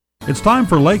It's time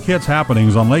for Lake Hits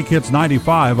Happenings on Lake Hits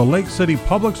 95, a Lake City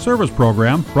public service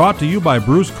program brought to you by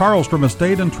Bruce Carlstrom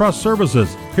Estate and Trust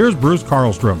Services. Here's Bruce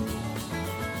Carlstrom.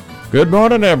 Good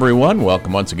morning, everyone.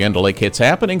 Welcome once again to Lake Hits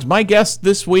Happenings. My guest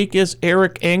this week is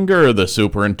Eric Enger, the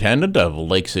superintendent of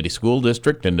Lake City School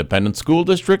District, Independent School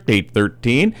District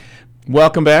 813.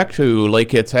 Welcome back to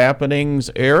Lake Hits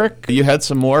Happenings, Eric. You had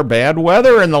some more bad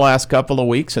weather in the last couple of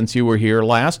weeks since you were here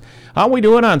last. How are we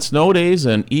doing on snow days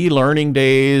and e-learning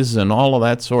days and all of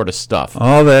that sort of stuff?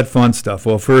 All that fun stuff.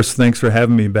 Well, first, thanks for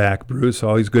having me back, Bruce.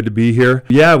 Always good to be here.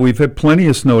 Yeah, we've had plenty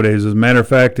of snow days. As a matter of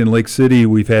fact, in Lake City,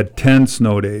 we've had 10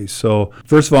 snow days. So,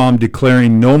 first of all, I'm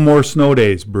declaring no more snow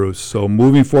days, Bruce. So,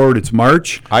 moving forward, it's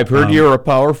March. I've heard you're a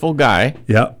powerful guy.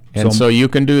 Yeah. And so you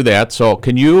can do that. So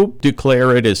can you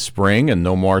declare it as spring and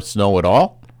no more snow at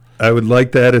all? I would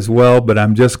like that as well, but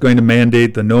I'm just going to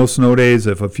mandate the no snow days.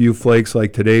 If a few flakes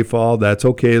like today fall, that's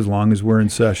okay as long as we're in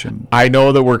session. I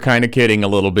know that we're kind of kidding a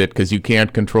little bit because you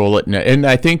can't control it. And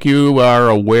I think you are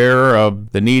aware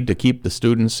of the need to keep the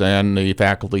students and the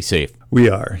faculty safe. We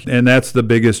are, and that's the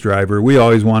biggest driver. We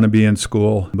always want to be in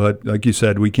school, but like you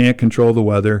said, we can't control the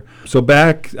weather. So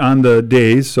back on the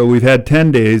days, so we've had 10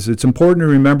 days. It's important to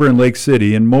remember in Lake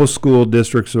City and most school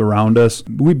districts around us,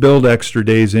 we build extra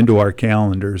days into our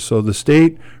calendars. So the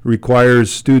state requires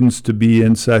students to be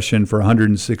in session for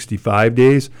 165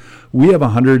 days. We have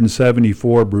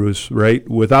 174, Bruce, right?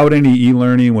 Without any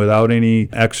e-learning, without any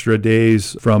extra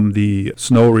days from the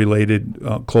snow-related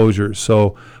closures.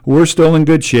 So we're still in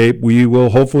good shape. We will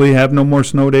hopefully have no more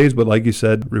snow days, but like you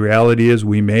said, the reality is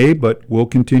we may, but we'll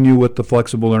continue with the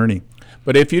flexible learning.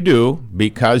 But if you do,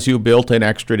 because you built in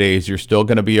extra days, you're still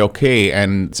going to be okay,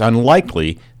 and it's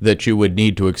unlikely that you would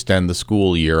need to extend the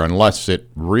school year unless it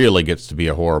really gets to be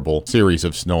a horrible series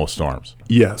of snowstorms.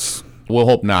 Yes. We'll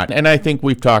hope not. And I think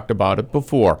we've talked about it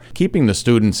before. Keeping the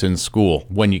students in school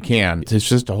when you can, it's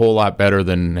just a whole lot better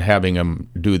than having them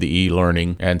do the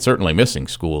e-learning and certainly missing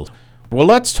school. Well,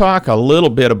 let's talk a little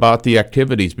bit about the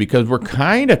activities because we're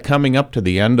kind of coming up to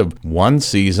the end of one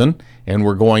season and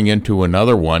we're going into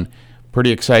another one.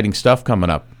 Pretty exciting stuff coming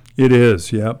up. It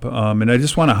is, yep. And I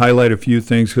just want to highlight a few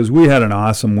things because we had an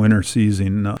awesome winter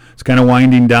season. It's kind of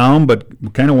winding down,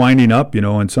 but kind of winding up,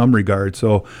 in some regards.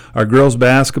 So our girls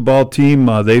basketball team,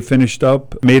 they finished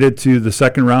up, made it to the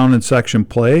second round in section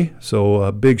play. So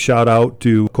a big shout out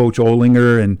to Coach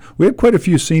Olinger. And we had quite a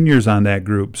few seniors on that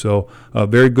group. So a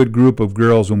very good group of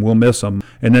girls, and we'll miss them.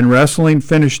 And then wrestling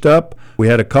finished up. We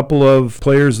had a couple of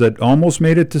players that almost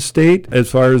made it to state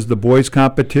as far as the boys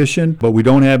competition, but we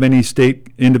don't have any state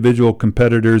individual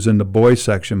competitors in the boys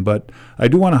section. But I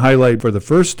do want to highlight for the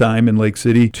first time in Lake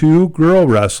City, 2 girl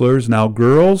wrestlers. Now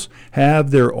girls have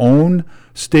their own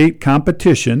state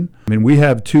competition. I mean, we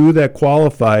have 2 that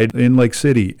qualified in Lake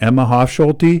City, Emma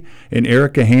Hofschulte and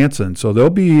Erica Hansen. So they'll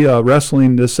be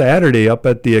wrestling this Saturday up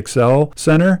at the Excel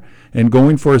Center and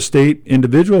going for a state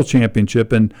individual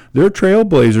championship. And they're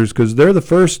trailblazers because they're the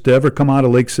first to ever come out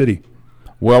of Lake City.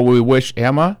 Well, we wish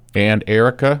Emma and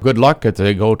Erica good luck as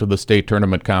they go to the state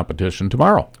tournament competition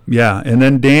tomorrow. Yeah, and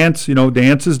then dance,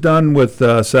 dance is done with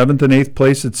 7th and 8th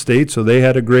place at state, so they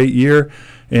had a great year.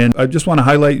 And I just want to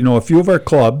highlight, a few of our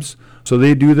clubs. So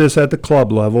they do this at the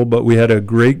club level, but we had a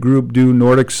great group do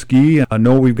Nordic ski. I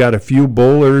know we've got a few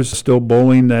bowlers still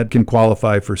bowling that can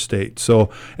qualify for state.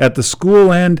 So at the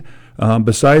school end,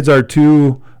 besides our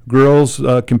 2 girls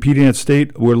competing at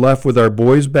state, we're left with our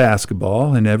boys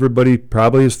basketball, and everybody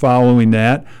probably is following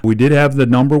that. We did have the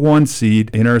number 1 seed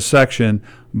in our section,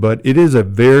 but it is a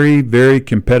very, very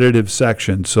competitive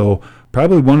section. So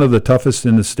probably one of the toughest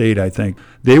in the state, I think.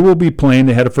 They will be playing.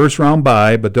 They had a first round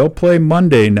bye, but they'll play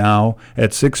Monday now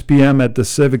at 6 p.m. at the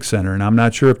Civic Center. And I'm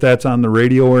not sure if that's on the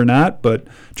radio or not, but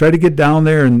try to get down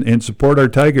there and support our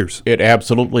Tigers. It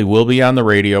absolutely will be on the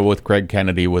radio with Craig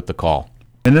Kennedy with the call.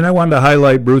 And then I wanted to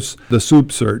highlight, Bruce, the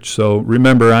soup search. So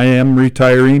remember, I am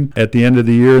retiring at the end of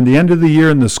the year. And the end of the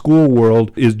year in the school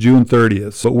world is June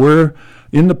 30th. But we're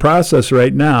in the process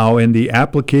right now, and the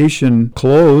application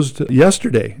closed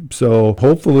yesterday. So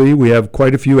hopefully we have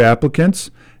quite a few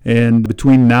applicants. And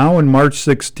between now and March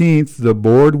 16th, the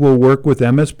board will work with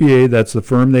MSBA. That's the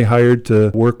firm they hired to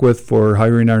work with for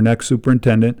hiring our next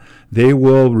superintendent. They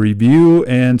will review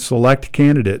and select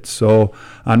candidates. So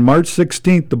on March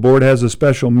 16th, the board has a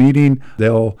special meeting.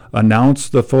 They'll announce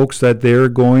the folks that they're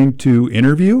going to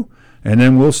interview. And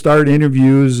then we'll start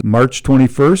interviews March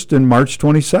 21st and March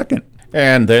 22nd.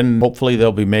 And then hopefully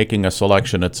they'll be making a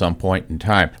selection at some point in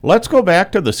time. Let's go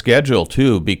back to the schedule,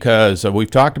 too, because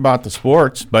we've talked about the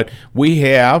sports, but we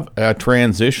have a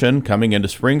transition coming into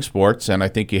spring sports, and I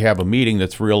think you have a meeting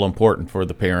that's real important for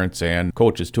the parents and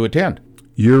coaches to attend.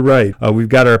 You're right. We've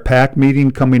got our PAC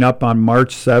meeting coming up on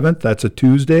March 7th. That's a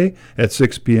Tuesday at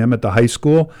 6 p.m. at the high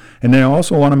school. And then I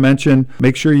also want to mention,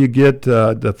 make sure you get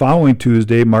the following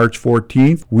Tuesday, March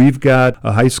 14th. We've got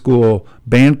a high school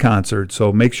band concert,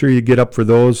 so make sure you get up for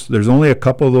those. There's only a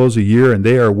couple of those a year, and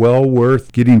they are well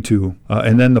worth getting to.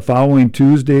 And then the following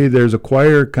Tuesday, there's a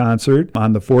choir concert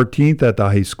on the 14th at the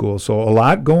high school. So a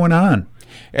lot going on.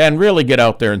 And really get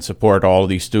out there and support all of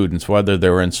these students, whether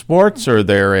they're in sports or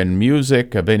they're in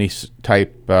music of any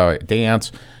type,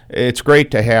 dance. It's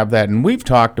great to have that, and we've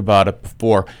talked about it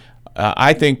before.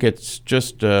 I think it's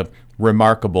just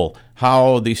remarkable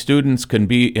how the students can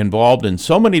be involved in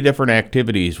so many different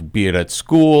activities, be it at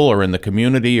school or in the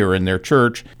community or in their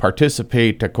church,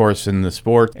 participate, of course, in the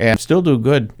sport, and still do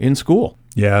good in school.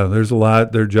 Yeah, there's a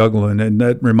lot they're juggling, and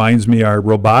that reminds me our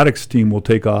robotics team will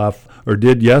take off, or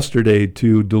did yesterday,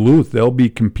 to Duluth. They'll be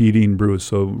competing, Bruce,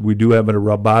 so we do have a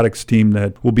robotics team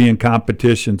that will be in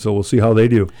competition, so we'll see how they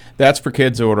do. That's for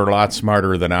kids who are a lot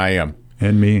smarter than I am.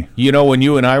 And me. You know, when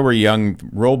you and I were young,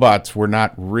 robots were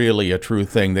not really a true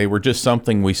thing. They were just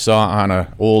something we saw on an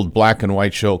old black and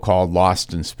white show called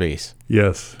Lost in Space.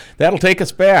 Yes. That'll take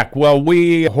us back. Well,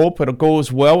 we hope it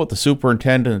goes well with the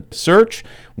superintendent search.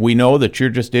 We know that you're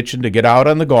just itching to get out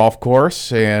on the golf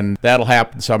course, and that'll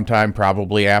happen sometime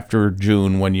probably after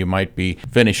June when you might be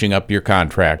finishing up your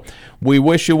contract. We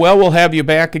wish you well. We'll have you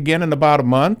back again in about a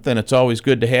month, and it's always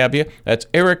good to have you. That's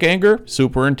Eric Enger,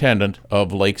 Superintendent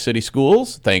of Lake City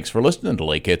Schools. Thanks for listening to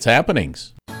Lake Hits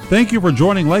Happenings. Thank you for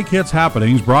joining Lake Hits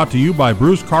Happenings, brought to you by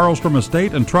Bruce Carlstrom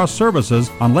Estate and Trust Services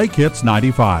on Lake Hits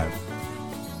 95.